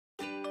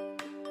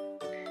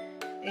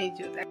এই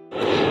যে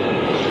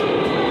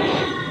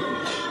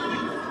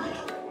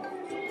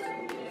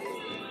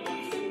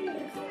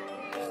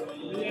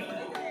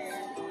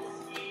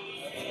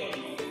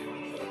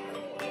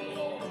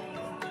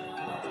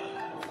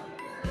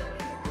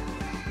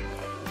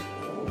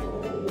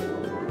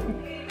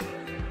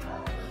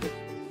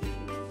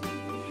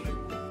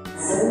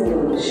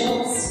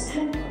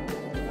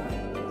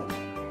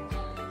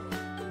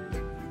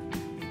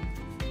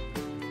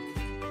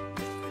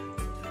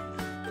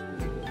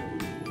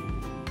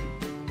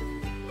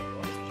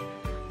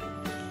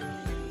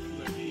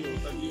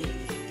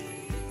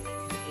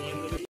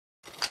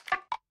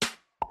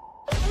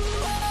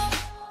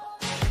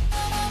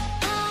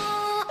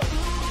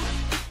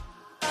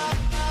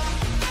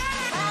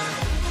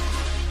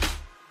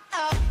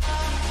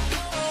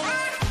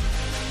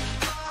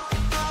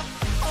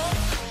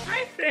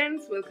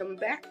welcome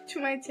back to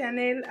my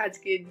channel.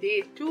 আজকে ডে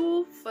 2,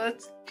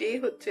 ফার্স্ট ডে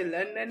হচ্ছে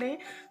লন্ডনে।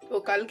 তো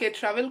কালকে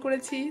ট্রাভেল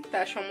করেছি,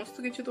 তার সমস্ত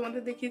কিছু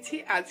তোমাদের দেখিয়েছি।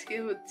 আজকে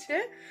হচ্ছে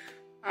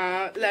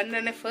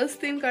লন্ডনে ফার্স্ট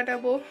দিন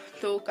কাটাবো।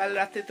 তো কাল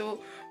রাতে তো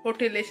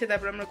হোটেলে এসে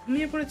তারপর আমরা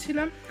ঘুমিয়ে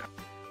পড়েছিলাম।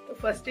 তো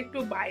ফার্স্টে একটু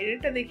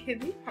বাইরেটা দেখিয়ে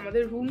দিই,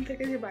 আমাদের রুম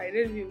থেকে যে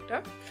বাইরের ভিউটা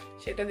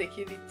সেটা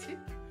দেখিয়ে দিচ্ছি।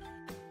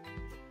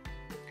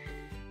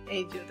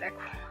 এই যে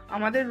দেখো,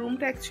 আমাদের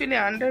রুমটা অ্যাকচুয়ালি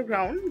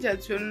আন্ডারগ্রাউন্ড, যার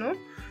জন্য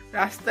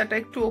রাস্তাটা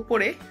একটু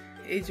ওপরে।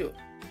 এই যে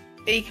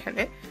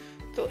এইখানে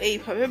তো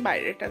এইভাবে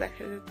বাইরেটা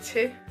দেখা যাচ্ছে,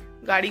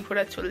 গাড়ি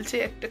ঘোড়া চলছে,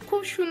 একটা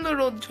খুব সুন্দর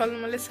রোদ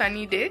ঝলমলে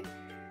সানি ডে।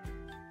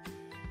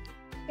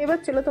 এবার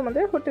চলো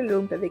তোমাদের হোটেল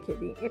রুমটা দেখিয়ে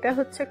দিই। এটা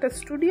হচ্ছে একটা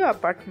স্টুডিও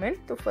অ্যাপার্টমেন্ট।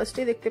 তো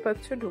ফার্স্টে দেখতে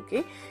পাচ্ছ ঢুকে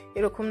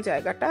এরকম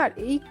জায়গাটা, আর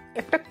এই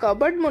একটা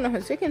কাবার্ড মনে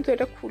হচ্ছে, কিন্তু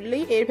এটা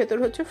খুললেই এর ভেতর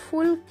হচ্ছে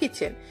ফুল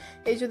কিচেন।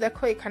 এই যে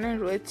দেখো, এখানে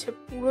রয়েছে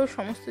পুরো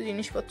সমস্ত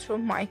জিনিসপত্র,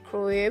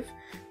 মাইক্রোওয়েভ,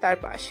 তার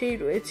পাশেই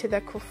রয়েছে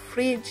দেখো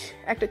ফ্রিজ,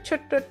 একটা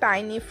ছোট্ট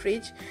টাইনি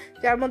ফ্রিজ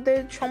যার মধ্যে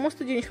সমস্ত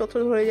জিনিসপত্র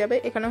ধরে যাবে।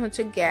 এখানে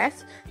হচ্ছে গ্যাস,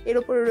 এর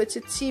উপরে রয়েছে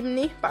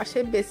চিমনি, পাশে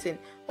বেসিন,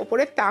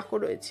 ওপরে তাকও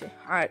রয়েছে।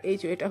 আর এই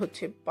যে এটা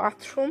হচ্ছে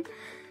বাথরুম।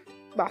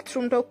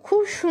 বাথরুমটাও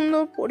খুব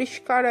সুন্দর,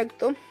 পরিষ্কার,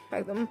 একদম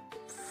একদম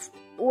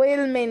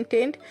ওয়েল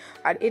মেনটেন্ড।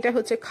 আর এটা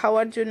হচ্ছে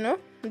খাওয়ার জন্য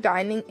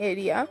ডাইনিং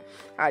এরিয়া,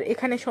 আর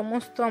এখানে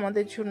সমস্ত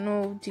আমাদের জন্য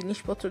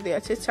জিনিসপত্র দেওয়া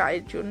আছে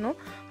চায়ের জন্য।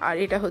 আর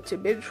এটা হচ্ছে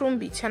বেডরুম,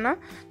 বিছানা।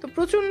 তো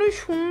প্রচণ্ডই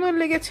সুন্দর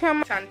লেগেছে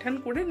আমার। চান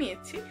করে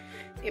নিয়েছি,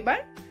 এবার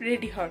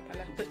রেডি হওয়ার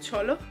পালা। তো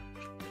চলো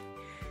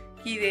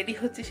কি রেডি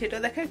হচ্ছে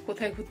সেটাও দেখাই,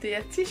 কোথায় ঘুরতে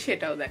যাচ্ছি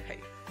সেটাও দেখাই।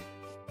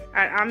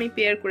 আর আমি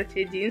পেয়ার করেছি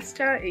এই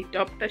জিন্সটা এই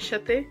টপটার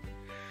সাথে।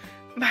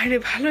 বাইরে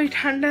ভালোই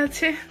ঠান্ডা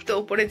আছে, তো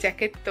উপরে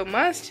জ্যাকেট তো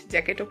মাস্ট,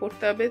 জ্যাকেটও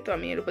পরতে হবে। তো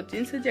আমি এর উপর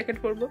জিন্সের জ্যাকেট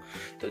পরবো।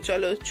 তো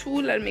চলো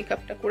চুল আর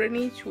মেকআপটা করে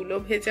নিই, চুলও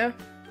ভেজা।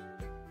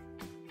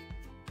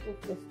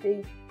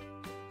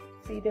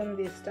 সিরাম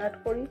দিয়ে স্টার্ট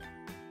করি।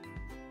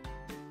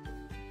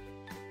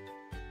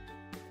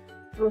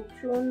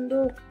 প্রচন্ড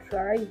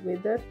ড্রাই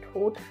ওয়েদার,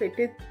 ঠোঁট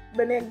ফেটে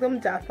মানে একদম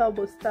যাতা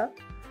অবস্থা।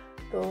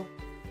 তো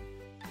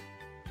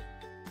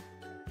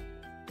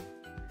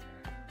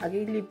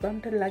আগেই লিপ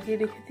বামটা লাগিয়ে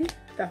রেখে দিই,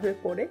 তাহলে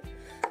পরে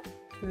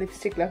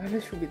লিপস্টিক লাগালে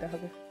সুবিধা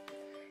হবে।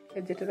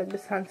 যেটা লাগবে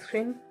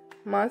সানস্ক্রিন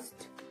মাস্ট।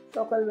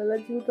 সকালবেলা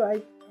যেহেতু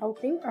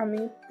আউটিং,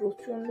 আমি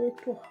প্রচণ্ড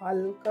একটু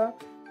হালকা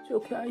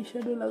চোখে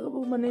আইশ্যাডো লাগাবো,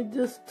 মানে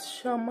জাস্ট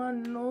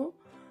সামান্য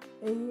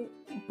এই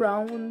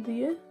ব্রাউন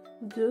দিয়ে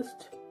জাস্ট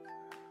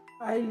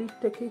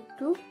আইলিডটাকে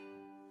একটু,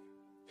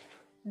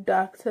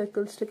 ডার্ক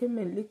সার্কেলসটাকে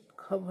মেনলি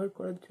কভার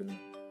করার জন্য।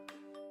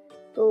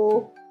 তো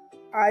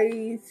আই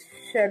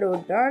শ্যাডো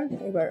ডান,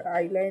 এবার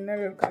আইলাইনার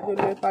আর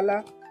কাজলের পালা।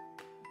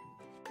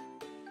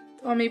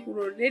 তো আমি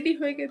পুরো রেডি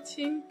হয়ে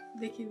গেছি,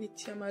 দেখিয়ে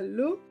দিচ্ছি আমার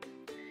লুক।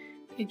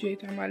 এই যে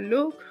এটা আমার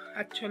লুক।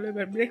 আর চলো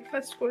এবার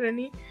ব্রেকফাস্ট করে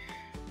নিই।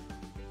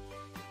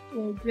 তো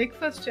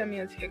ব্রেকফাস্টে আমি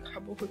আজকে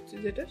খাবো হচ্ছে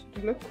যেটা, সেটা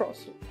হলো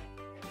ক্রসো।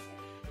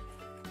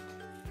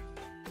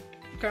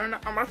 কারণ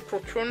আমার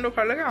প্রচন্ড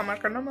ভালো লাগে, আমার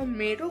কারণ আমার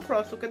মেয়েরও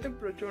ক্রসো খেতে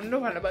প্রচন্ড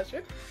ভালোবাসে।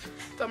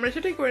 তো আমরা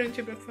সেটাই করে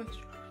নিচ্ছি ব্রেকফাস্ট।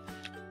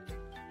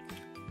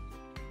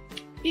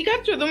 কি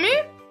খাচ্ছ তুমি?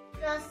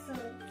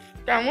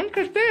 কেমন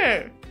খেতে?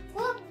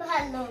 খুব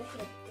ভালো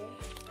খেতে।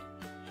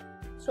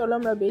 চলো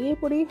আমরা বেরিয়ে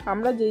পড়ি।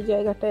 আমরা যে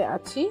জায়গাটায়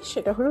আছি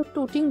সেটা হলো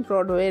টুটিং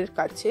ব্রডওয়ের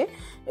কাছে।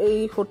 এই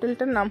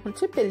হোটেলটার নাম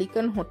হচ্ছে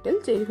পেলিকান হোটেল,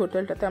 যেই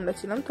হোটেলটাতে আমরা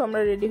ছিলাম। তো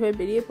আমরা রেডি হয়ে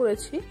বেরিয়ে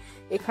পড়েছি।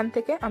 এখান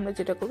থেকে আমরা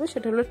যেটা করবো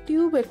সেটা হলো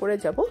টিউবে করে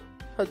যাব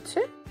হচ্ছে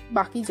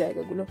বাকি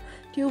জায়গাগুলো।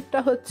 টিউবটা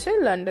হচ্ছে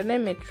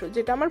লন্ডনের মেট্রো,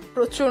 যেটা আমার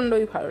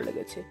প্রচণ্ডই ভালো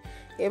লেগেছে।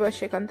 এবার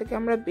সেখান থেকে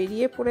আমরা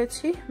বেরিয়ে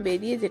পড়েছি।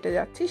 বেরিয়ে যেটা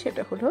যাচ্ছি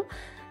সেটা হলো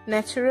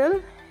ন্যাচারাল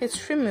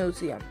হিস্ট্রি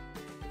মিউজিয়াম।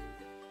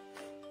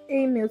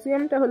 এই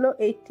মিউজিয়ামটা হলো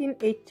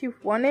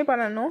 1881-এ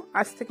বানানো,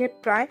 আজ থেকে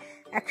প্রায়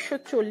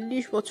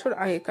 140 বছর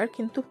আগেকার।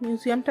 কিন্তু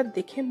মিউজিয়ামটা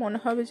দেখে মনে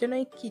হবে যেন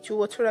এই কিছু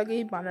বছর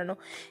আগেই বানানো।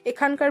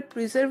 এখানকার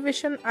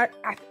প্রিজার্ভেশন আর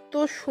এত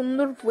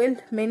সুন্দর ওয়েল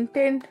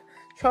মেনটেন্ড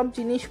সব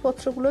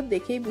জিনিসপত্রগুলো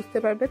দেখেই বুঝতে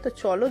পারবে। তো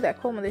চলো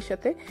দেখো আমাদের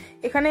সাথে।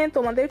 এখানে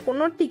তোমাদের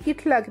কোনো টিকিট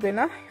লাগবে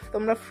না,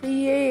 তোমরা ফ্রি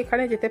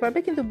এখানে যেতে পারবে,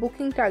 কিন্তু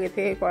বুকিংটা আগে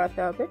থেকে করাতে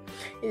হবে।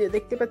 এই যে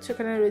দেখতে পাচ্ছ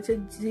এখানে রয়েছে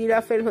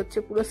জিরাফের হচ্ছে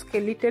পুরো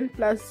স্কেলিটন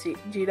প্লাস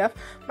জিরাফ,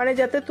 মানে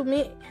যাতে তুমি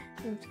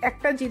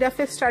একটা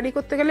জিরাফে স্টাডি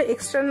করতে গেলে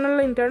এক্সটার্নাল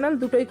ইন্টারনাল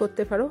দুটোই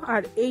করতে পারো।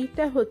 আর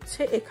এইটা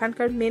হচ্ছে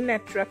এখানকার মেন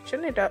অ্যাট্রাকশন,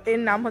 এটা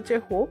এর নাম হচ্ছে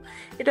হোপ।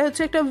 এটা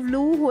হচ্ছে একটা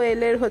ব্লু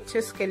হোয়েলের হচ্ছে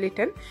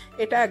স্কেলিটন,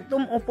 এটা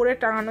একদম ওপরে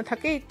টাঙানো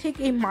থাকে ঠিক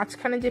এই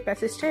মাঝখানে যে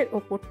প্যাসেজটা এর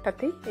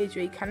ওপরটাতেই, এই যে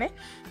এইখানে।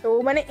 তো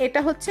মানে এটা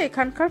হচ্ছে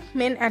এখানকার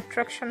মেন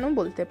অ্যাট্রাকশনও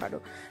বলতে পারো।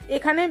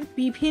 এখানে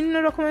বিভিন্ন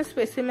রকমের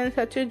স্পেসিমেন্স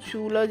আছে,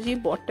 জুলজি,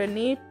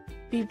 বটানি,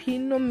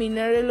 বিভিন্ন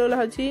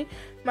মিনারেলজি,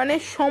 মানে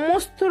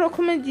সমস্ত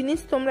রকমের জিনিস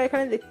তোমরা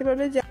এখানে দেখতে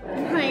পাবে।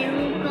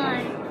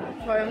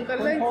 ভয়ঙ্কর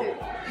লাগছে,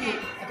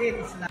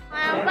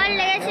 ভয়ঙ্কর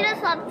লেগেছিল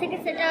সব থেকে,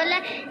 সেটা হলো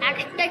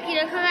একটা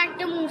কিরকম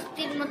একটা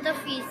মূর্তির মতো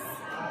ফিস।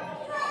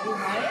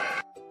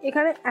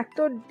 এখানে এত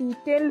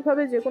ডিটেল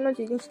ভাবে যে কোনো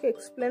জিনিসকে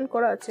এক্সপ্লেন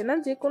করা আছে না,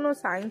 যে কোনো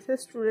সায়েন্সের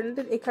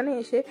স্টুডেন্টদের এখানে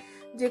এসে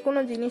যে কোনো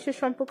জিনিসের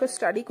সম্পর্কে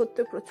স্টাডি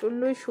করতে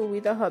প্রচণ্ডই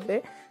সুবিধা হবে।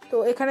 তো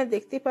এখানে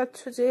দেখতে পাচ্ছ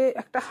যে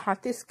একটা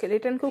হাতির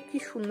স্কেলেটনকেও কি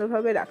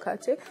সুন্দরভাবে রাখা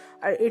আছে।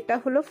 আর এটা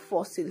হলো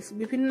ফসিলস,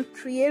 বিভিন্ন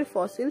ট্রি এর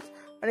ফসিলস,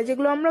 মানে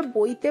যেগুলো আমরা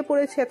বইতে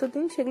পড়েছি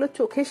এতদিন সেগুলো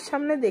চোখের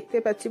সামনে দেখতে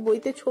পাচ্ছি,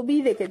 বইতে ছবি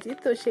দেখেছি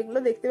তো সেগুলো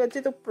দেখতে পাচ্ছি,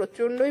 তো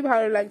প্রচণ্ডই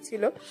ভালো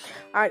লাগছিল।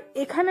 আর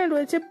এখানে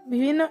রয়েছে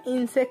বিভিন্ন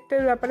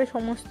ইনসেক্টের ব্যাপারে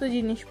সমস্ত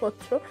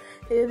জিনিসপত্র,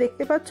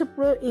 দেখতে পাচ্ছ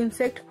পুরো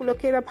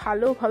ইনসেক্টগুলোকে এরা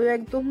ভালোভাবে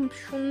একদম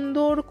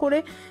সুন্দর করে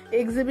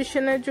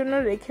এক্সিবিশনের জন্য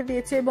রেখে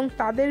দিয়েছে, এবং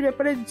তাদের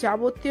ব্যাপারে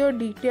যাবতীয়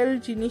ডিটেল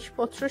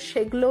জিনিসপত্র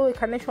সেগুলোও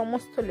এখানে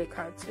সমস্ত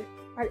লেখা আছে।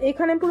 আর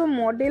এখানে পুরো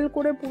মডেল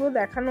করে পুরো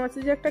দেখানো আছে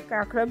যে একটা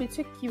কাঁকড়া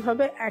বিছে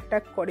কিভাবে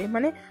অ্যাটাক করে,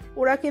 মানে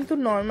ওরা কিন্তু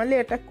নর্মালি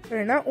অ্যাটাক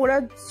করে না, ওরা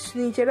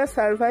নিজেরা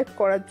সার্ভাইভ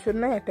করার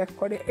জন্য অ্যাটাক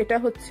করে। এটা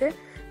হচ্ছে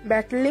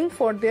ব্যাটলিং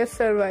ফর দেয়ার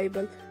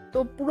সার্ভাইভাল। তো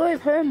পুরো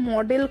এভাবে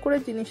মডেল করে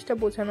জিনিসটা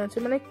বোঝানো আছে,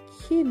 মানে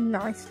কি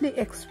নাইসলি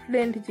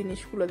এক্সপ্লেন্ড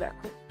জিনিসগুলো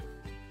দেখো।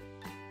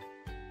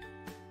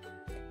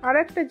 আর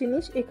একটা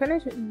জিনিস এখানে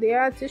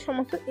দেয়া আছে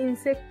সমস্ত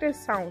ইনসেক্টের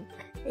সাউন্ড,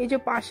 এই যে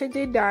পাশে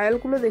যে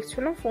ডায়ালগুলো দেখছো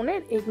না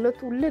ফোনের, এগুলো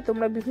তুললে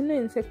তোমরা বিভিন্ন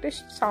ইনসেক্টের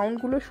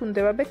সাউন্ডগুলো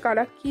শুনতে পাবে,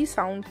 কারা কি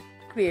সাউন্ড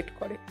ক্রিয়েট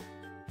করে।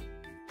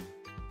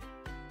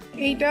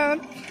 এটা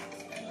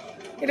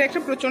একটা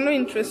প্রচন্ড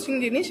ইন্টারেস্টিং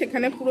জিনিস,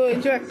 এখানে পুরো এই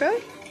যে একটা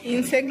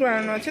ইনসেক্ট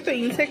বানানো আছে, তো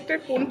ইনসেক্টের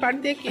কোন পার্ট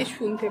দিয়ে কে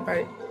শুনতে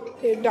পারে,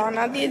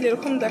 ডানা দিয়ে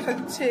যেরকম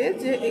দেখাচ্ছে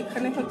যে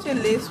এখানে হচ্ছে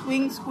লেস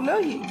উইংসগুলো,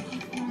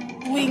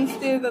 উইংস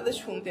দিয়ে তাদের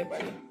শুনতে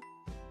পারে।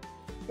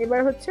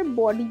 এবার হচ্ছে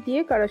বডি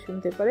দিয়ে কারা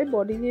শুনতে পারে,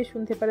 বডি দিয়ে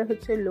শুনতে পারে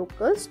হচ্ছে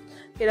লোকাস্ট,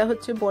 এরা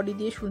হচ্ছে বডি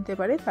দিয়ে শুনতে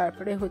পারে।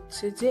 তারপরে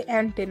হচ্ছে যে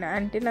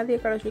অ্যান্টেনা দিয়ে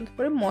কারা শুনতে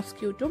পারে,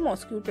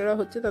 মসকিউটোরা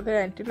হচ্ছে তাদের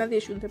অ্যান্টেনা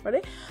দিয়ে শুনতে পারে।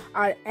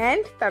 আর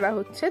অ্যান্ট তারা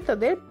হচ্ছে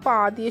তাদের পা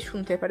দিয়ে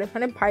শুনতে পারে,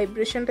 মানে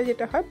ভাইব্রেশনটা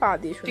যেটা হয় পা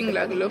দিয়ে শুনতে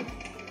লাগলো।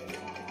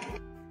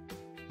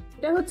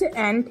 এটা হচ্ছে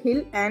অ্যান্ট হিল,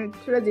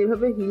 অ্যান্টরা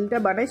যেভাবে হিলটা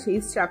বানায় সেই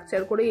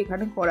স্ট্রাকচার করে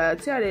এখানে করা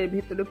আছে। আর এর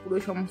ভেতরে পুরো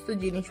সমস্ত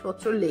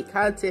জিনিসপত্র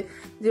লেখা আছে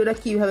যে ওরা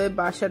কিভাবে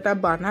বাসাটা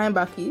বানায়,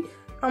 বাকি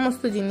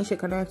সমস্ত জিনিস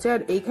এখানে আছে।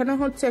 আর এইখানে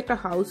হচ্ছে একটা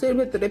হাউসের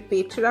ভেতরে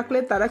পেট রাখলে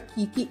তারা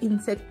কি কি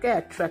ইনসেক্টকে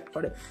অ্যাট্রাক্ট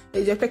করে,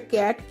 এই যে একটা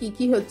ক্যাট কি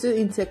কি হচ্ছে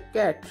ইনসেক্টকে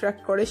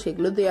অ্যাট্রাক্ট করে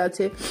সেগুলো দেওয়া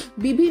আছে।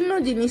 বিভিন্ন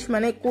জিনিস,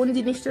 মানে কোন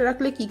জিনিসটা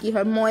রাখলে কি কি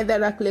হয়, ময়দা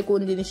রাখলে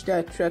কোন জিনিসটা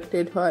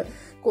অ্যাট্রাক্টেড হয়,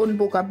 কোন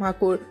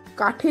পোকামাকড়,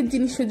 কাঠের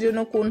জিনিসের জন্য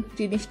কোন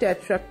জিনিসটা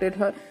অ্যাট্রাক্টেড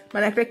হয়,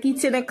 মানে একটা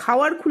কিচেনে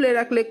খাওয়ার খুলে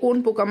রাখলে কোন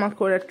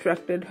পোকামাকড়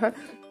অ্যাট্রাক্টেড হয়।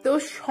 তো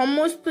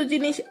সমস্ত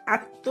জিনিস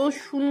এত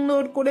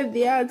সুন্দর করে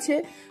দেয়া আছে,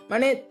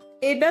 মানে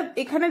এটা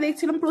এখানে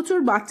দেখছিলাম প্রচুর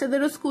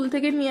বাচ্চাদেরও স্কুল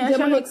থেকে নিয়ে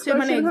আসা হচ্ছে,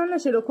 মানে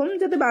সেরকম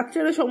যাতে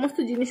বাচ্চারা সমস্ত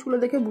জিনিসগুলো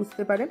দেখে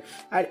বুঝতে পারে।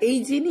 আর এই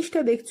জিনিসটা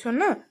দেখছো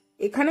না,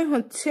 এখানে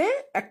হচ্ছে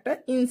একটা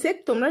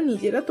ইনসেক্ট তোমরা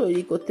নিজেরা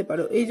তৈরি করতে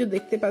পারো, এই যে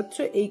দেখতে পাচ্ছ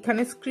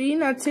এইখানে স্ক্রিন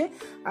আছে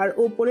আর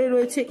ওপরে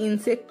রয়েছে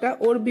ইনসেক্টটা,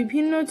 ওর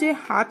বিভিন্ন যে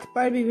হাত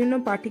পায়ের বিভিন্ন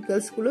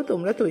পার্টিকেলস গুলো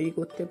তোমরা তৈরি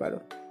করতে পারো।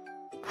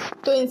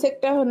 তো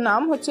ইনসেক্টটার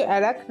নাম হচ্ছে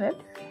অ্যারাকনেড,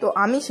 তো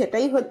আমি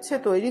সেটাই হচ্ছে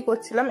তৈরি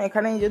করছিলাম।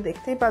 এখানে এই যে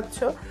দেখতেই পাচ্ছ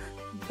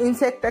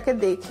ইনসেক্টটাকে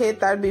দেখে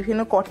তার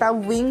বিভিন্ন কটা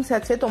উইংস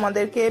আছে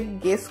তোমাদেরকে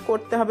গেস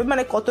করতে হবে,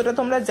 মানে কতটা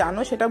তোমরা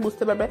জানো সেটা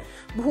বুঝতে পারবে।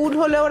 ভুল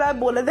হলে ওরা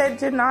বলে দেয়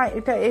যে না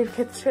এটা এর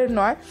ক্ষেত্রে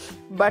নয়,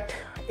 বাট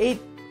এই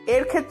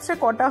এর ক্ষেত্রে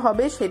কটা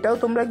হবে সেটাও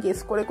তোমরা গেস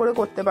করে করে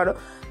করতে পারো,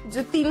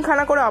 যে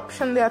 3খানা করে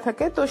অপশন দেওয়া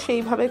থাকে, তো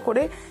সেইভাবে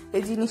করে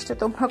এই জিনিসটা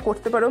তোমরা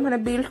করতে পারো। মানে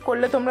বিল্ড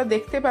করলে তোমরা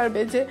দেখতে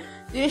পারবে যে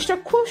জিনিসটা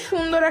খুব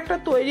সুন্দর একটা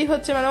তৈরি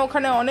হচ্ছে, মানে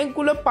ওখানে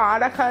অনেকগুলো পা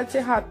রাখা আছে,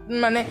 হাত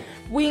মানে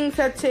উইংস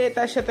আছে,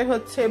 তার সাথে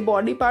হচ্ছে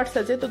বডি পার্টস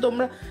আছে। তো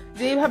তোমরা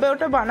যেইভাবে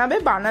ওটা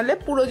বানালে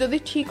পুরো যদি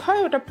ঠিক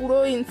হয় ওটা পুরো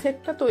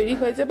ইনসেক্টটা তৈরি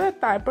হয়ে যাবে।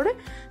 তারপরে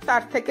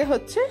তার থেকে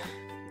হচ্ছে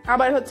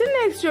আবার হচ্ছে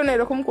নেক্সট জন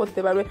এরকম করতে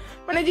পারবে,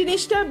 মানে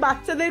জিনিসটা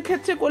বাচ্চাদের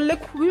ক্ষেত্রে করলে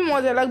খুবই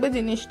মজা লাগবে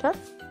জিনিসটা।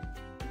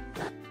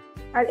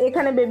 আর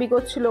এখানে বেবি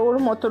করছিল ওর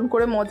মতন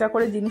করে মজা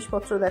করে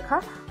জিনিসপত্র দেখা।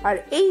 আর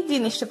এই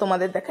জিনিসটা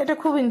তোমাদের দেখা, এটা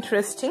খুব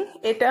ইন্টারেস্টিং।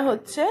 এটা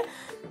হচ্ছে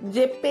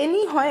যে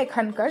পেনি হয়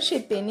এখানকার,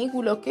 সেই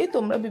পেনিগুলোকে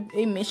তোমরা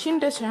এই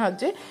মেশিনটার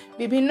সাহায্যে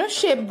বিভিন্ন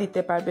শেপ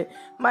দিতে পারবে।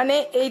 মানে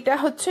এইটা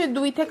হচ্ছে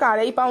 2 থেকে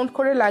 2.5 পাউন্ড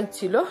করে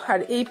লাগছিল। আর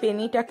এই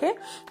পেনিটাকে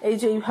এই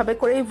যে এইভাবে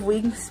করে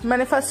উইংস,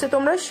 মানে ফার্স্টে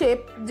তোমরা শেপ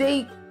যেই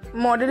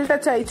মডেলটা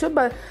চাইছো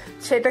বা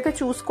সেটাকে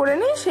চুজ করে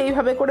নিই,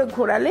 সেইভাবে করে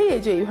ঘোরালেই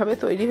এই যে এইভাবে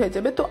তৈরি হয়ে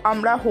যাবে। তো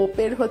আমরা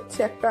হোপের হচ্ছে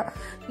একটা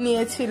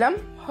নিয়েছিলাম,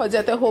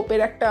 যাতে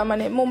হোপের একটা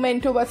মানে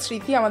মোমেন্টো বা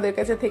স্মৃতি আমাদের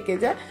কাছে থেকে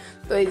যায়।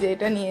 তো এই যে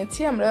এটা নিয়েছি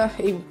আমরা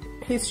এই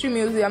হিস্ট্রি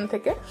মিউজিয়াম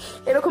থেকে।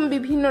 এরকম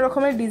বিভিন্ন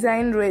রকমের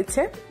ডিজাইন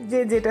রয়েছে, যে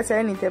যেটা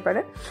চাই নিতে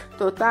পারে।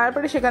 তো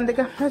তারপরে সেখান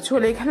থেকে আমরা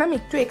চলে গেলাম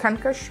একটু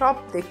এখানকার শপ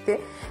দেখতে।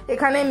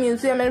 এখানে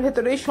মিউজিয়ামের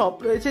ভেতরেই শপ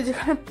রয়েছে,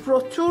 যেখানে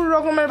প্রচুর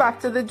রকমের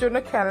বাচ্চাদের জন্য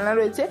খেলনা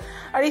রয়েছে।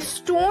 আর এই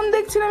স্টোন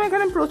দেখছিলাম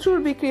এখানে প্রচুর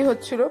বিক্রি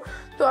হচ্ছিল।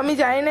 তো আমি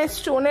জানি না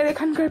স্টোনের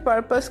এখানকার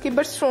পারপাস কি,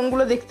 বাট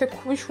স্টোনগুলো দেখতে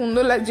খুবই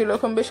সুন্দর লাগছিল,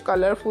 এরকম বেশ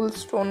কালারফুল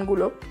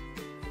স্টোনগুলো।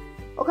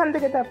 ওখান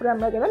থেকে তারপরে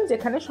আমরা গেলাম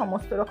যেখানে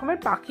সমস্ত রকমের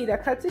পাখি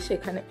রাখা আছে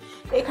সেখানে।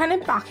 এখানে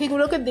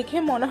পাখিগুলোকে দেখে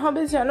মনে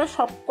হবে যেন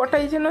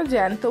সবকটাই যেন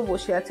জ্যান্ত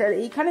বসে আছে। আর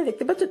এইখানে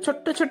দেখতে পাচ্ছ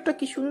ছোট্ট ছোট্ট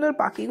কি সুন্দর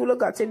পাখিগুলো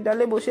গাছের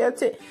ডালে বসে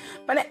আছে,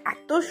 মানে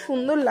এত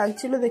সুন্দর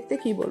লাগছিল দেখতে,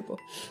 কি বলবো।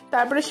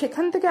 তারপরে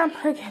সেখান থেকে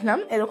আমরা গেলাম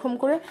এরকম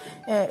করে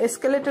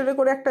এসকেলেটরে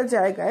করে একটা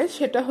জায়গায়,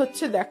 সেটা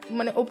হচ্ছে দেখ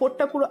মানে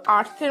ওপরটা পুরো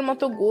আর্থের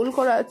মতো গোল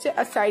করা আছে,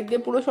 আর সাইড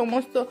দিয়ে পুরো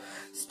সমস্ত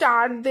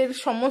স্টারদের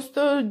সমস্ত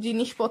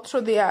জিনিসপত্র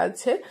দেয়া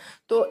আছে।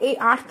 তো এই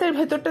আর্থের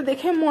ভেতরটা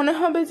দেখে মনে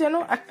হবে যেন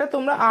একটা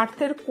তোমরা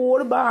আর্থের কোর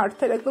বা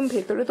আর্থের একদম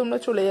ভেতরে তোমরা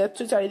চলে যাচ্ছ।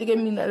 চারিদিকে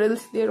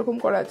মিনারেলস দিয়ে এরকম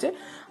করা আছে,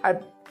 আর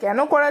কেন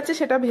করা আছে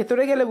সেটা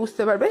ভেতরে গেলে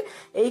বুঝতে পারবে।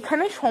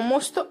 এইখানে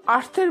সমস্ত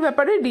আর্থের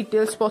ব্যাপারে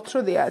ডিটেলস পত্র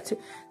দেওয়া আছে,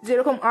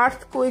 যেরকম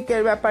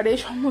আর্থকুইকের ব্যাপারে,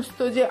 সমস্ত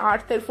যে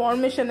আর্থের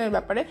ফরমেশনের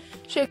ব্যাপারে,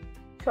 সে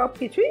সব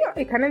কিছুই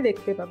এখানে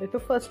দেখতে পাবে। তো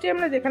ফার্স্টে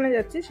আমরা যেখানে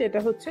যাচ্ছি সেটা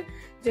হচ্ছে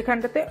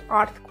যেখানটাতে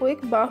আর্থকুইক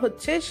বা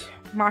হচ্ছে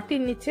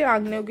মাটির নিচে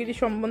আগ্নেয়গিরি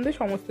সম্বন্ধে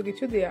সমস্ত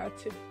কিছু দেওয়া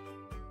আছে।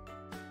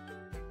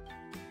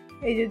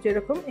 এই যে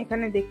যেরকম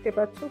এখানে দেখতে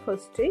পাচ্ছ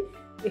ফার্স্টেই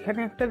এখানে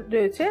একটা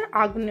রয়েছে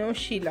আগ্নেয়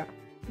শিলা,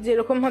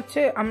 যেরকম হচ্ছে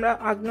আমরা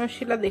আগ্নেয়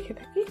শিলা দেখে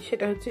থাকি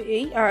সেটা হচ্ছে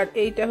এই। আর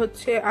এইটা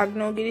হচ্ছে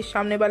আগ্নেয়গিরির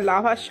সামনে বা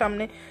লাভার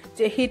সামনে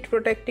যে হিট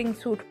প্রোটেক্টিং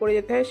স্যুট পরে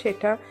যেতে হয়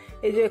সেটা।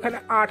 এই যে এখানে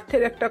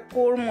আর্থের একটা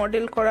কোর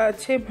মডেল করা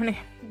আছে, মানে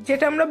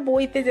যেটা আমরা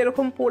বইতে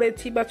যেরকম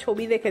পড়েছি বা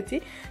ছবি দেখেছি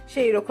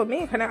সেই রকমই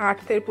এখানে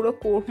আর্থের পুরো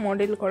কোর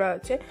মডেল করা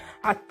আছে।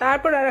 আর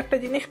তারপর আর একটা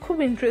জিনিস খুব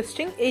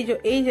ইন্টারেস্টিং,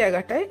 এই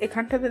জায়গাটায়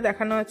এখানটাতে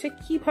দেখানো আছে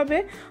কিভাবে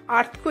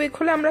আর্থকুয়েক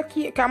হলে আমরা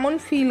কেমন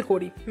ফিল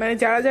করি, মানে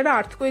যারা যারা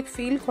আর্থকুয়েক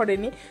ফিল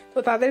করেনি তো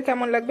তাদের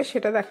কেমন লাগবে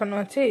সেটা দেখানো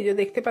আছে। এই যে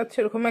দেখতে পাচ্ছ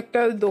এরকম একটা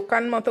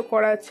দোকান মতো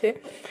করা আছে,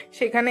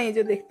 সেখানে এই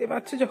যে দেখতে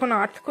পাচ্ছ যখন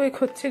আর্থকুয়েক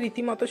হচ্ছে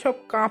রীতিমতো সব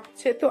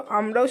কাঁপছে, তো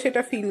আমরাও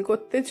সেটা ফিল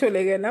করতে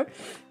চলে গেলাম।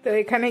 তো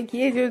এখানে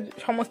গিয়ে যে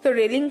সমস্ত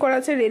রেলিং করা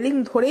আছে, রেলিং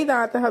ধরেই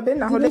দাঁড়াতে হবে,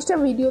 না হলে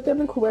ভিডিওতে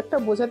আমি খুব একটা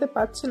বোঝাতে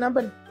পারছি না,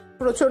 বাট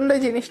প্রচন্ড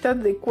জিনিসটা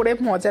করে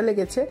মজা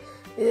লেগেছে।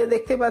 এই যে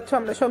দেখতে পাচ্ছ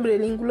আমরা সব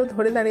রেলিং গুলো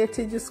ধরে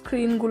দাঁড়িয়েছি, যে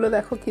স্ক্রিন গুলো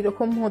দেখো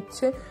কিরকম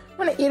হচ্ছে,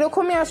 মানে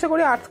এরকমই আশা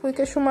করি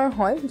আর্থকুইকের সময়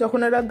হয়, যখন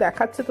এরা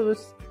দেখাচ্ছে তো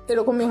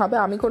এরকমই হবে।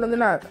 আমি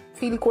কোনোদিন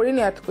ফিল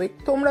করিনি আর্থকুইক,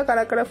 তোমরা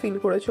কারা কারা ফিল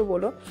করেছো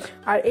বলো।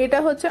 আর এটা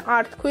হচ্ছে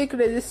আর্থকুইক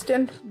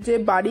রেজিস্ট্যান্ট যে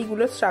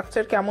বাড়িগুলোর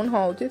স্ট্রাকচার কেমন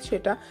হওয়া উচিত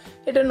সেটা।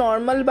 এটা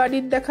নর্মাল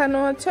বাড়ির দেখানো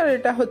হচ্ছে, আর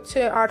এটা হচ্ছে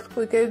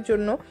আর্থকুইকের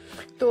জন্য।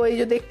 তো এই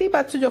যে দেখতেই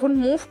পাচ্ছ যখন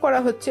মুভ করা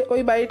হচ্ছে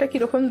ওই বাড়িটা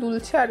কিরকম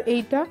দুলছে, আর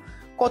এইটা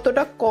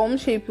কতটা কম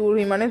সেই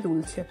পরিমাণে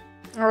দুলছে।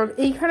 আর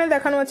এইখানে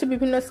দেখানো আছে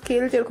বিভিন্ন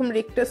স্কেল, যেরকম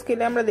রিক্টার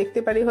স্কেলে আমরা দেখতে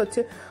পারি হচ্ছে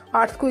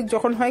আর্থকুইক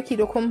যখন হয়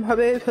কিরকম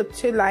ভাবে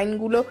হচ্ছে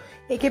লাইনগুলো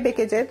এঁকে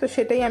বেঁকে যায়, তো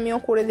সেটাই আমিও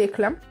করে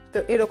দেখলাম। তো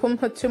এরকম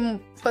হচ্ছে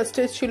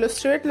ফার্স্টে ছিল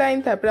স্ট্রেট লাইন,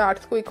 তারপরে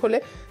আর্থকুইক হলে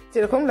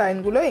যেরকম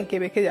লাইনগুলো এঁকে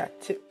বেঁকে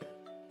যাচ্ছে।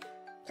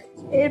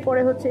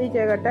 এরপরে হচ্ছে এই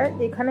জায়গাটা,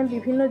 এখানে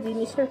বিভিন্ন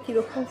জিনিসের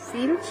কিরকম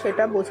ফিল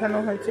সেটা বোঝানো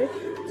হয়েছে,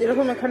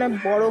 যেরকম এখানে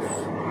বরফ,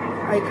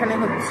 এখানে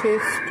হচ্ছে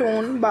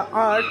স্টোন বা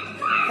আর্থ,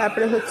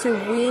 তারপরে হচ্ছে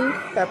উইন্ড,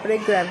 তারপরে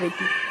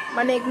গ্র্যাভিটি,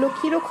 মানে এগুলো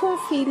কীরকম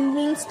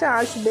ফিলিংসটা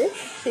আসবে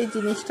সেই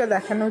জিনিসটা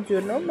দেখানোর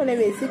জন্য। মানে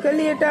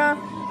বেসিক্যালি এটা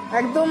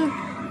একদম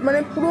মানে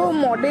পুরো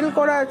মডেল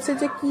করা আছে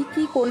যে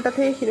কি কোনটা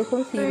থেকে কীরকম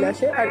ফিল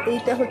আসে। আর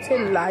এইটা হচ্ছে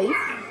লাইফ,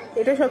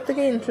 এটা সব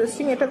থেকে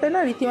ইন্টারেস্টিং, এটাতে না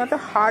রীতিমতো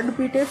হার্ট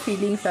বিটের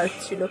ফিলিংস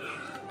আসছিল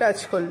টাচ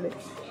করলে।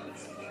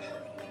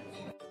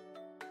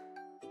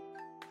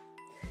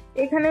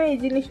 এখানে এই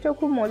জিনিসটাও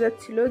খুব মজার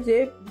ছিল যে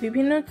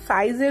বিভিন্ন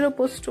সাইজের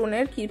ওপর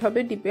স্টোনের কিভাবে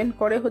ডিপেন্ড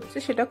করে হচ্ছে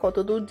সেটা কত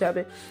দূর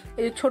যাবে।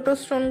 এই ছোট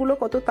স্টোনগুলো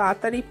কত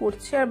তাড়াতাড়ি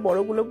পড়ছে আর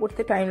বড়গুলো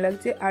পড়তে টাইম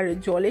লাগছে, আর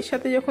জলের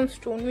সাথে যখন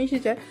স্টোন মিশে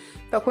যায়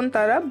তখন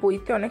তারা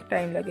বইতে অনেক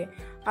টাইম লাগে।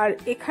 আর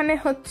এখানে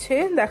হচ্ছে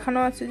দেখানো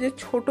আছে যে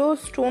ছোট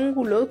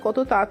স্টোনগুলো কত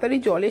তাড়াতাড়ি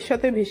জলের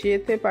সাথে ভেসে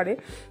যেতে পারে,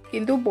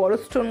 কিন্তু বড়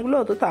স্টোনগুলো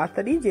অত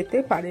তাড়াতাড়ি যেতে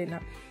পারে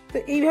না। তো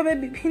এইভাবে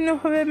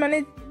বিভিন্নভাবে মানে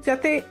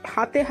যাতে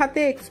হাতে হাতে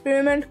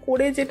এক্সপেরিমেন্ট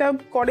করে যেটা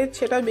করে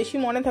সেটা বেশি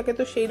মনে থাকে,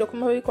 তো সেই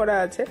রকমভাবেই করা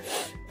আছে।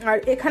 আর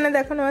এখানে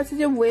দেখানো আছে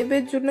যে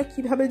ওয়েভের জন্য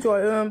কিভাবে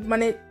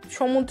মানে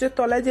সমুদ্রের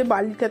তলায় যে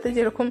বালিটাতে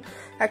যেরকম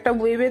একটা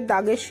ওয়েভের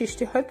দাগের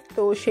সৃষ্টি হয়,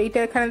 তো সেইটা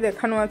এখানে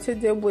দেখানো আছে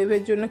যে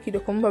ওয়েভের জন্য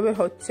কীরকমভাবে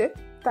হচ্ছে।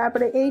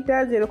 তারপরে এইটা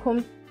যেরকম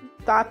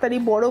তাড়াতাড়ি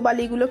বড়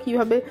বালিগুলো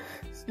কিভাবে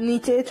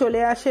নিচে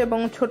চলে আসে এবং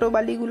ছোট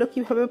বালিগুলো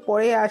কিভাবে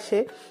পরে আসে,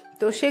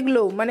 তো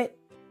সেগুলো মানে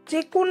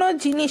যে কোনো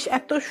জিনিস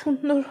এত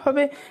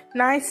সুন্দরভাবে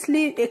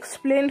নাইসলি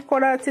এক্সপ্লেন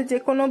করা আছে, যে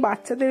কোনো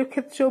বাচ্চাদের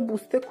ক্ষেত্রেও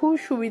বুঝতে খুব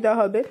সুবিধা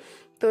হবে।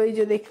 তো এই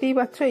যে দেখতেই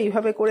পাচ্ছ,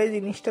 এইভাবে করে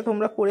জিনিসটা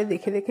তোমরা করে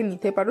দেখে দেখে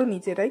নিতে পারো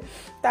নিজেরাই।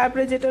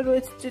 তারপরে যেটা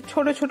রয়েছে যে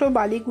ছোট ছোট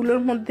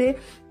বালিগুলোর মধ্যে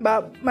বা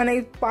মানে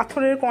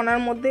পাথরের কণার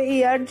মধ্যে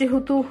এয়ার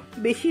যেহেতু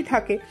বেশি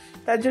থাকে,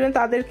 তার জন্য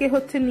তাদেরকে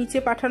হচ্ছে নিচে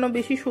পাঠানো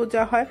বেশি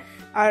সোজা হয়।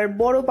 আর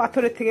বড়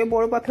পাথরের থেকে,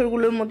 বড়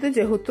পাথরগুলোর মধ্যে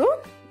যেহেতু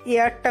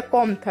এয়ারটা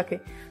কম থাকে।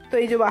 তো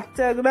এই যে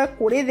বাচ্চারা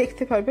করে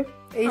দেখতে পারবে।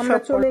 এই সব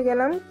চলে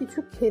গেলাম কিছু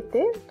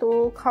খেতে। তো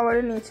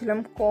খাবারে নিয়েছিলাম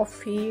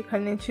কফি,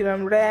 এখানে নিয়েছিলাম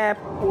র্যাপ,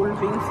 কোল্ড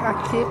ড্রিঙ্কস আর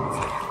চিপস।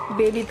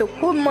 বেবি তো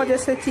খুব মজার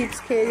চিপস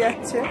খেয়ে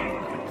যাচ্ছে।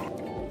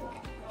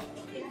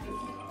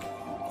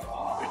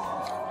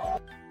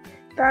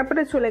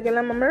 তারপরে চলে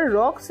গেলাম আমরা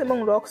রক্স, এবং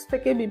রক্স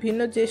থেকে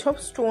বিভিন্ন যেসব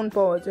স্টোন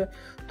পাওয়া যায়,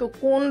 তো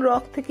কোন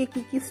রক থেকে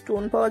কি কি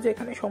স্টোন পাওয়া যায়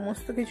এখানে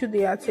সমস্ত কিছু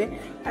দেওয়া আছে।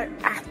 আর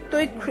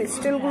এতই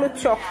ক্রিস্টালগুলো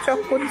চকচক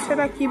করছে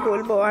না কি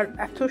বলবো, আর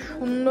এত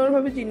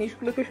সুন্দরভাবে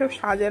জিনিসগুলোকে সব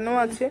সাজানো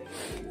আছে।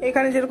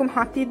 এখানে যেরকম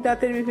হাতির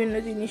দাঁতের বিভিন্ন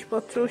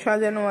জিনিসপত্র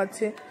সাজানো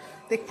আছে,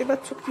 দেখতে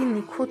পাচ্ছ কি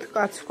নিখুঁত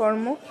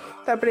কাজকর্ম।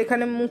 তারপরে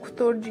এখানে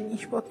মুক্তোর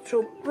জিনিসপত্র,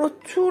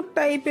 প্রচুর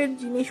টাইপের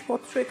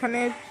জিনিসপত্র এখানে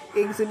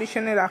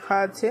এক্সিবিশনে রাখা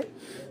আছে।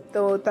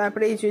 তো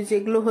তারপরে এই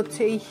যেগুলো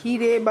হচ্ছে এই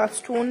হিরে বা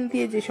স্টোন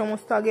দিয়ে যে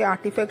সমস্ত আগে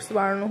আর্টিফ্যাক্টস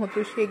বানানো হতো,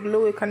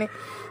 সেগুলোও এখানে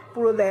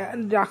পুরো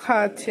রাখা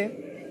আছে।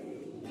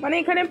 মানে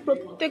এখানে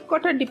প্রত্যেক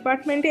কটা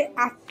ডিপার্টমেন্টে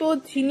এত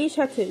জিনিস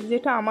আছে,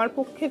 যেটা আমার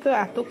পক্ষে তো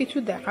এত কিছু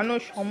দেখানো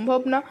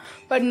সম্ভব না,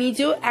 বা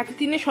নিজেও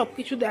একদিনে সব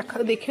কিছু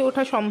দেখে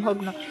ওঠা সম্ভব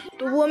না।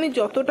 তবু আমি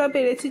যতটা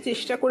পেরেছি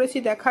চেষ্টা করেছি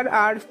দেখার,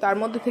 আর তার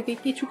মধ্যে থেকে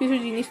কিছু কিছু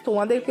জিনিস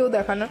তোমাদেরকেও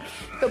দেখানোর।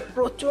 তো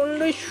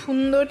প্রচণ্ডই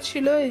সুন্দর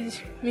ছিল এই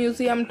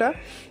মিউজিয়ামটা।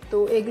 তো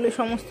এগুলো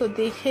সমস্ত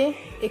দেখে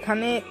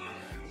এখানে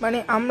মানে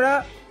আমরা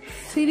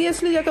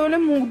সিরিয়াসলি যাকে বলে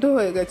মুগ্ধ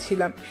হয়ে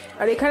গেছিলাম।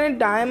 আর এখানে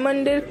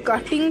ডায়মন্ডের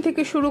কাটিং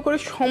থেকে শুরু করে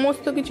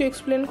সমস্ত কিছু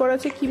এক্সপ্লেন করা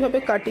আছে কীভাবে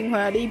কাটিং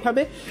হয়। আর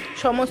এইভাবে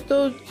সমস্ত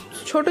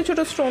ছোট ছোট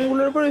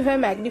স্টোনগুলোর উপর এইভাবে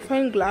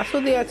ম্যাগনিফাইং গ্লাসও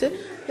দেওয়া আছে,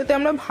 যাতে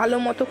আমরা ভালো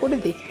মতো করে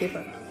দেখতে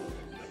পাই।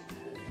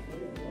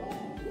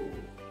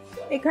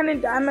 এখানে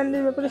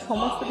ডায়মন্ডের ব্যাপারে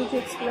সমস্ত কিছু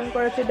এক্সপ্লেন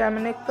করা আছে,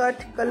 ডায়মন্ডের কাট,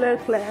 কালার,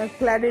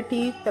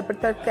 ক্ল্যারিটি, তারপর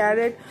তার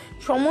ক্যারেট,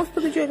 সমস্ত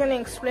কিছু এখানে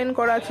এক্সপ্লেন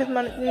করা আছে।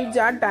 মানে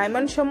যার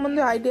ডায়মন্ড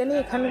সম্বন্ধে আইডিয়া নেই,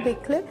 এখানে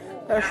দেখলে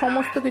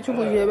সমস্ত কিছু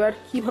বুঝে যাবে। আর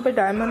কীভাবে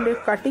ডায়মন্ডের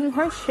কাটিং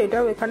হয়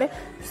সেটাও এখানে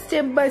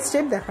স্টেপ বাই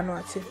স্টেপ দেখানো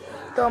আছে।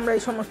 তো আমরা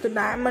এই সমস্ত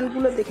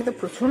ডায়মন্ডগুলো দেখে তো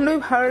প্রচণ্ডই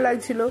ভালো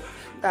লাগছিল।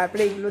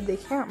 তারপরে এগুলো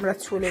দেখে আমরা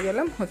চলে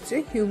গেলাম হচ্ছে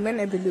হিউম্যান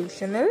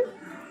এভলিউশনের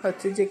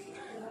হচ্ছে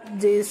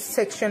যে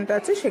সেকশনটা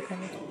আছে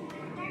সেখানে।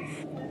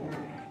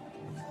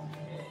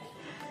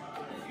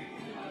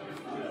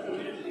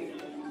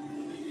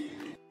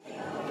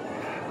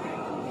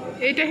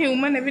 এইটা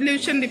হিউম্যান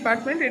এভলিউশন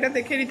ডিপার্টমেন্ট। এটা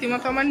দেখে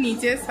রীতিমতো আমার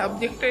নিজের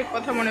সাবজেক্টের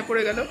কথা মনে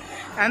পড়ে গেল,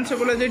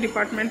 অ্যানথ্রোপোলজি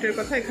ডিপার্টমেন্টের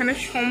কথা। এখানে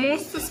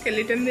সমস্ত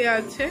স্কেলিটন দেওয়া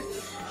আছে।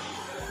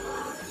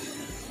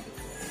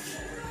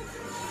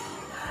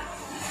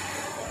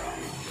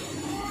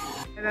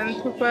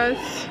 অ্যানথ্রোপাস,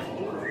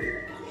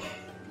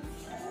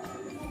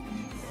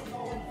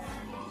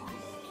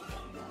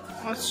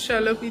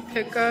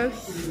 অস্ট্রালোপিথেকাস,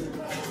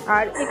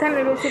 আর এখানে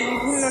রয়েছে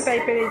বিভিন্ন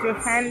টাইপের এই যে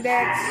হ্যান্ড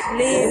অ্যাক্স,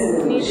 লেড,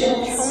 নিডল,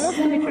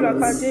 সমস্ত কিছু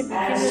রাখা আছে।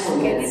 বিভিন্ন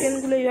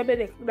স্কেলিটনগুলো এইভাবে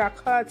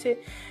রাখা আছে।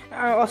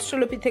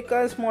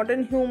 অস্ট্রালোপিথেকাস,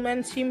 মডার্ন হিউম্যান,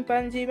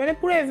 শিম্পাঞ্জি, মানে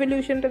পুরো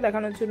এভলিউশনটা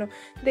দেখানোর জন্য।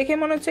 দেখে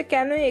মনে হচ্ছে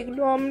কেন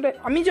এগুলো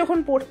আমি যখন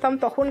পড়তাম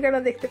তখন কেন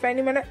দেখতে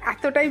পাইনি, মানে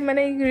এতটাই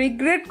মানে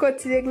রিগ্রেট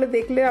করছি যে এগুলো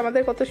দেখলে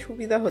আমাদের কত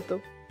সুবিধা হতো।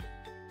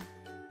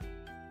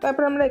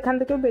 তারপর আমরা এখান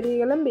থেকেও বেরিয়ে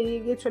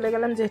গিয়ে চলে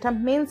গেলাম যেটা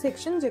মেন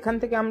সেকশন, যেখান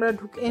থেকে আমরা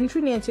এন্ট্রি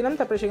নিয়েছিলাম।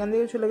 তারপরে সেখান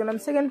থেকে চলে গেলাম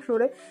সেকেন্ড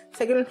ফ্লোরে।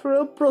 সেকেন্ড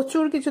ফ্লোরেও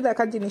প্রচুর কিছু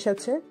দেখার জিনিস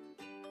আছে।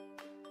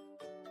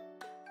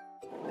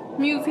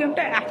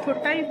 মিউজিয়ামটা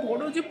এতটাই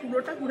বড় যে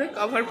পুরোটা ঘুরে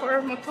কভার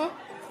করার মতো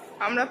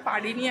আমরা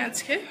পারিনি,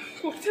 আজকে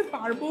করতে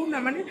পারবো না।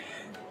 মানে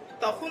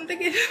তখন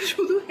থেকে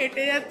শুধু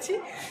হেঁটে যাচ্ছি,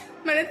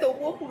 মানে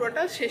তবুও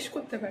পুরোটা শেষ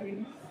করতে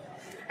পারিনি।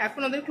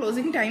 এখন ওদের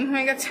ক্লোজিং টাইম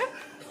হয়ে গেছে,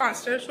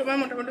 5টার সময়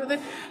মোটামুটি ওদের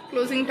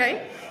ক্লোজিং টাইম,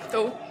 তো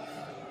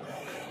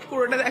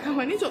পুরোটা দেখা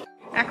হয়নি।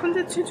 এখন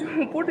যাচ্ছে যে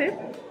উপরে,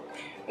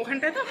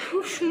 ওখানটায় তো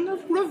খুব সুন্দর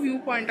পুরো ভিউ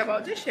পয়েন্টটা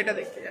পাওয়া যায়, সেটা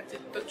দেখতে যাচ্ছে।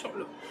 তো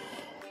চলো।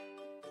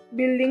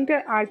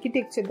 বিল্ডিংটার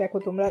আর্কিটেকচার দেখো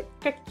তোমরা,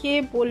 এটা কে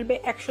বলবে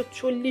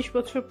 140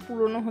 বছর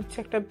পুরনো হচ্ছে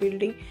একটা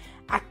বিল্ডিং।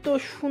 এত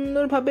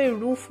সুন্দরভাবে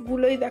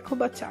রুফগুলোই দেখো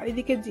বা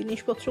চারিদিকে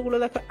জিনিসপত্রগুলো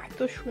দেখো, এত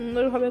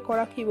সুন্দরভাবে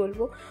করা, কি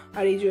বলবো।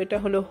 আর এই যে এটা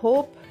হলো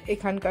হোপ,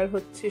 এখানকার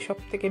হচ্ছে সব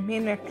থেকে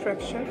মেন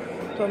অ্যাট্রাকশন।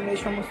 তো আমরা এই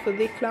সমস্ত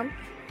দেখলাম।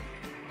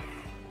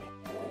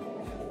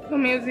 তো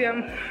মিউজিয়াম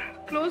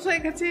ক্লোজ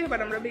হয়ে গেছে, এবার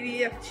আমরা বেরিয়ে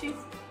যাচ্ছি।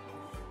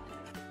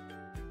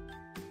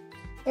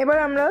 এবার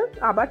আমরা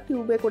আবার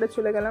টিউবে করে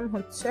চলে গেলাম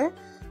হচ্ছে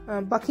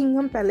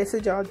বাকিংহাম প্যালেসে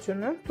যাওয়ার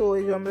জন্য। তো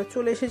এই যে আমরা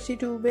চলে এসেছি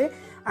টিউবে।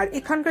 আর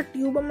এখানকার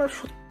টিউব আমার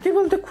সত্যি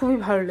বলতে খুবই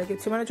ভালো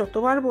লেগেছে, মানে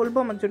যতবার বলবো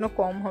আমার জন্য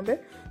কম হবে।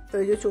 তো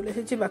এই যে চলে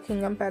এসেছি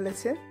বাকিংহাম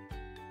প্যালেসে।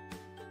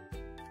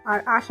 আর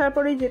আসার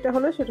পরেই যেটা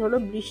হলো সেটা হলো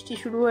বৃষ্টি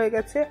শুরু হয়ে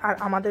গেছে, আর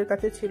আমাদের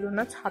কাছে ছিল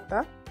না ছাতা।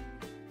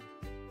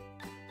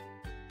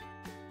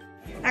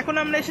 এখন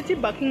আমরা এসেছি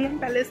বাকিংহাম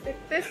প্যালেস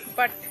দেখতে,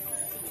 বাট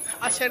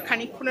আসার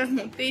খানিকক্ষণের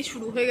মধ্যেই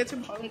শুরু হয়ে গেছে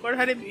ভয়ঙ্কর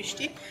হারে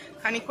বৃষ্টি।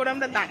 খানিকক্ষণ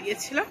আমরা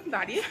দাঁড়িয়েছিলাম,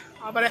 দাঁড়িয়ে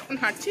আবার এখন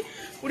হাঁটছি।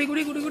 গুড়ি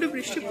গুড়ি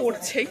বৃষ্টি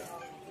পড়ছেই।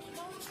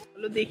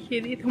 চলো দেখিয়ে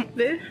দিই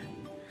তোমাদের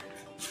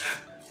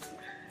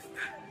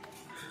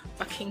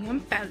বাকিংহাম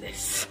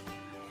প্যালেস।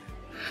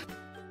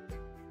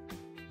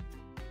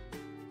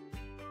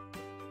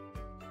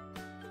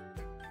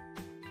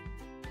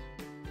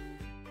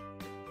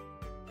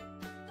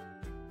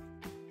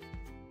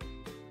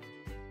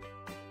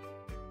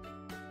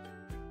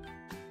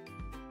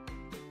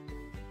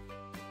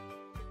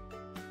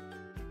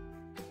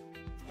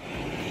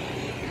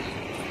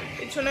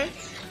 পিছনে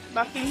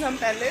বাকিংহাম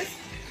প্যালেস।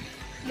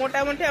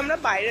 মোটামুটি আমরা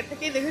বাইরে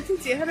থেকেই দেখেছি,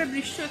 যে হারে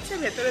বৃষ্টি হচ্ছে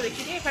ভেতরে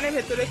দেখিনি। এখানে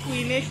ভেতরে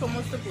কুইনের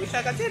সমস্ত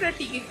পোশাক আছে, এটা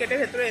টিকিট কেটে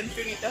ভেতরে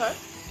এন্ট্রি নিতে হয়।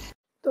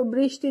 তো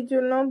বৃষ্টির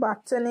জন্য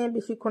বাচ্চা নিয়ে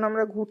বেশিক্ষণ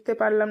আমরা ঘুরতে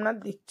পারলাম না।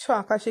 দেখছো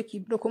আকাশে কি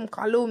রকম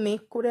কালো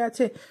মেঘ করে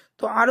আছে,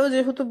 তো আরো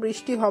যেহেতু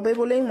বৃষ্টি হবে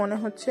বলেই মনে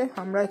হচ্ছে।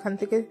 আমরা এখান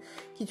থেকে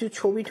কিছু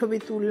ছবি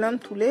তুললাম,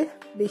 তুলে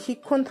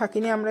বেশিক্ষণ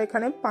থাকিনি আমরা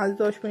এখানে,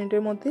 5-10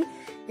 মিনিটের মধ্যে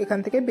এখান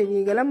থেকে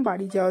বেরিয়ে গেলাম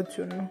বাড়ি যাওয়ার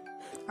জন্য।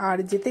 আর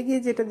যেতে গিয়ে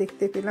যেটা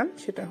দেখতে পেলাম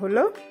সেটা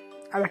হলো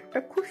আর একটা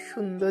খুব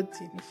সুন্দর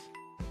জিনিস।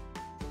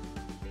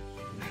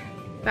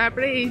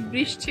 তারপরে এই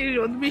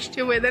রোদ বৃষ্টি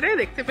ওয়েদারে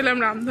দেখতে পেলাম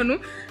রামধনু।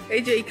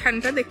 এই যে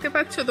এইখানটা দেখতে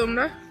পাচ্ছ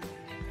তোমরা।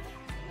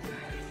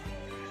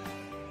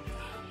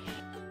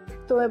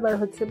 তো এবার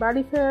হচ্ছে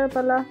বাড়ি ফেরার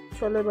পালা,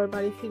 চলো এবার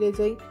বাড়ি ফিরে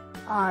যাই।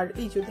 আর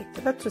এই যে দেখতে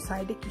পাচ্ছ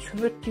সাইডে কি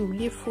সুন্দর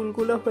টিউলিপ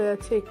ফুলগুলো হয়ে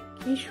আছে,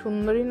 কি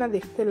সুন্দরই না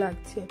দেখতে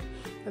লাগছে।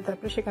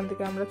 তারপরে সেখান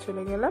থেকে আমরা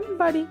চলে গেলাম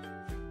বাড়ি।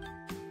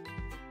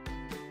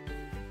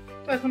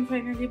 তো এখন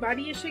ফাইনালি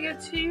বাড়ি এসে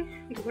গেছি,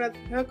 ঘোরা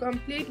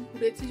কমপ্লিট।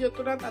 ঘুরেছি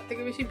যতটা তার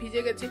থেকে বেশি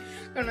ভিজে গেছি,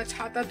 কারণ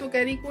ছাতা তো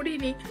ক্যারি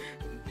করিনি।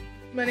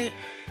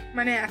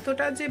 মানে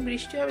এতটা যে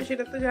বৃষ্টি হবে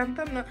সেটা তো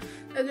জানতাম না,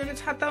 তার জন্য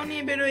ছাতাও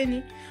নিয়ে বেরোয়নি।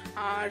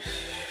 আর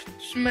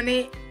মানে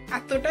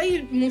এতটাই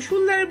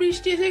মুষলধারে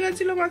বৃষ্টি এসে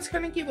গেছিলো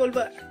মাঝখানে, কি বলবো,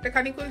 একটা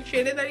খানিকক্ষণ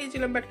শেডে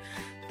দাঁড়িয়েছিলাম, বাট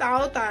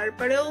তাও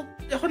তারপরেও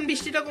যখন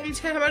বৃষ্টিটা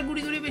কমছে আবার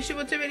গুড়ি বৃষ্টি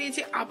পড়ছে,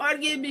 বেরিয়েছি। আবার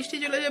গিয়ে বৃষ্টি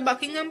চলে যায়।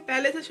 বাকিংহাম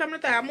প্যালেসের সামনে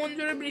তো এমন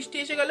জোরে বৃষ্টি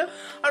এসে গেল,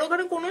 আর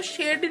ওখানে কোনো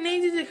শেড নেই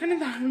যে যেখানে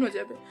দাঁড়ানো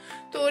যাবে।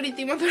 তো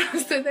রীতিমতো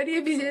রাস্তায় দাঁড়িয়ে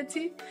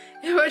ভিজেছি।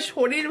 এবার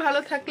শরীর ভালো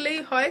থাকলেই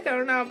হয়,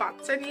 কেননা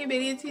বাচ্চা নিয়ে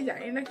বেরিয়েছি,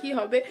 জানি না কি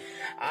হবে।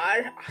 আর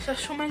আসার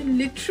সময়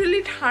লিটারালি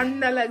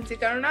ঠান্ডা লাগছে,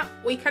 কেননা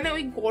ওইখানে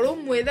ওই গরম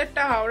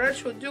ওয়েদারটা হাওড়ার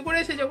সহ্য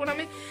করেছে, যখন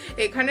আমি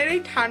এখানের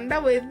এই ঠান্ডা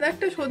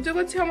ওয়েদারটা সহ্য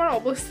করছি আমার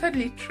অবস্থা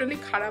লিটারালি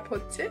খারাপ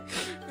হচ্ছে।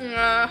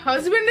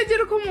 হাজবেন্ডের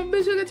যেরকম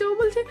অভ্যেস হয়ে গেছে, ও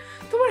বলছে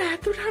তোমার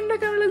এত ঠান্ডা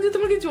কেন লাগছে,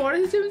 তোমার কি জ্বর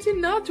এসেছে? বলছি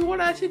না, জ্বর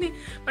আসেনি।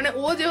 মানে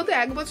ও যেহেতু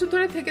 1 বছর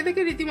ধরে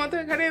থেকে রীতিমতো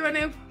এখানে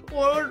মানে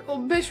ওর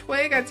অভ্যেস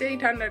হয়ে গেছে এই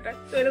ঠান্ডাটা।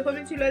 তো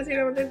এরকমই ছিল আজকে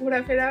আমাদের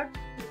ঘোরাফেরা।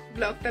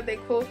 ব্লগটা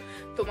দেখো,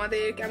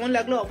 তোমাদের কেমন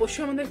লাগলো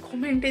অবশ্যই আমাদের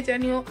কমেন্টে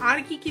জানিও। আর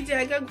কি কি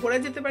জায়গা ঘোরা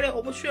যেতে পারে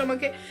অবশ্যই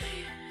আমাকে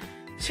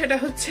সেটা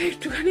হচ্ছে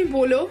একটুখানি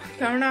বলো,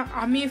 কেননা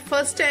আমি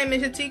ফার্স্ট টাইম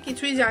এসেছি,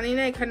 কিছুই জানি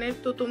না এখানে।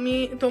 তো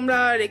তোমরা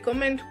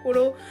রেকমেন্ড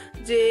করো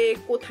যে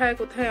কোথায়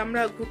কোথায়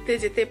আমরা ঘুরতে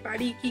যেতে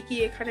পারি, কি কি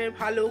এখানে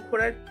ভালো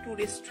ঘোরার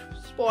টুরিস্ট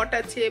স্পট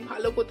আছে,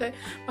 ভালো কোথায়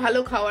ভালো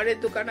খাবারের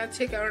দোকান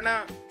আছে, কেননা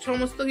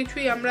সমস্ত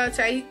কিছুই আমরা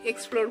চাই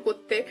এক্সপ্লোর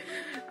করতে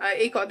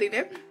এই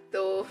কদিনে।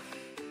 তো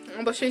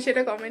অবশ্যই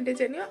সেটা কমেন্টে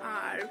জানিও।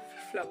 আর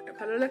ব্লগটা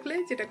ভালো লাগলে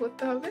যেটা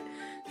করতে হবে,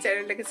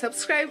 চ্যানেলটাকে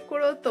সাবস্ক্রাইব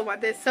করো।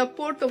 তোমাদের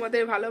সাপোর্ট,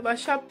 তোমাদের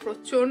ভালোবাসা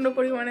প্রচন্ড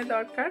পরিমাণে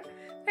দরকার।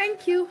 Thank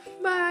you,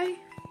 by.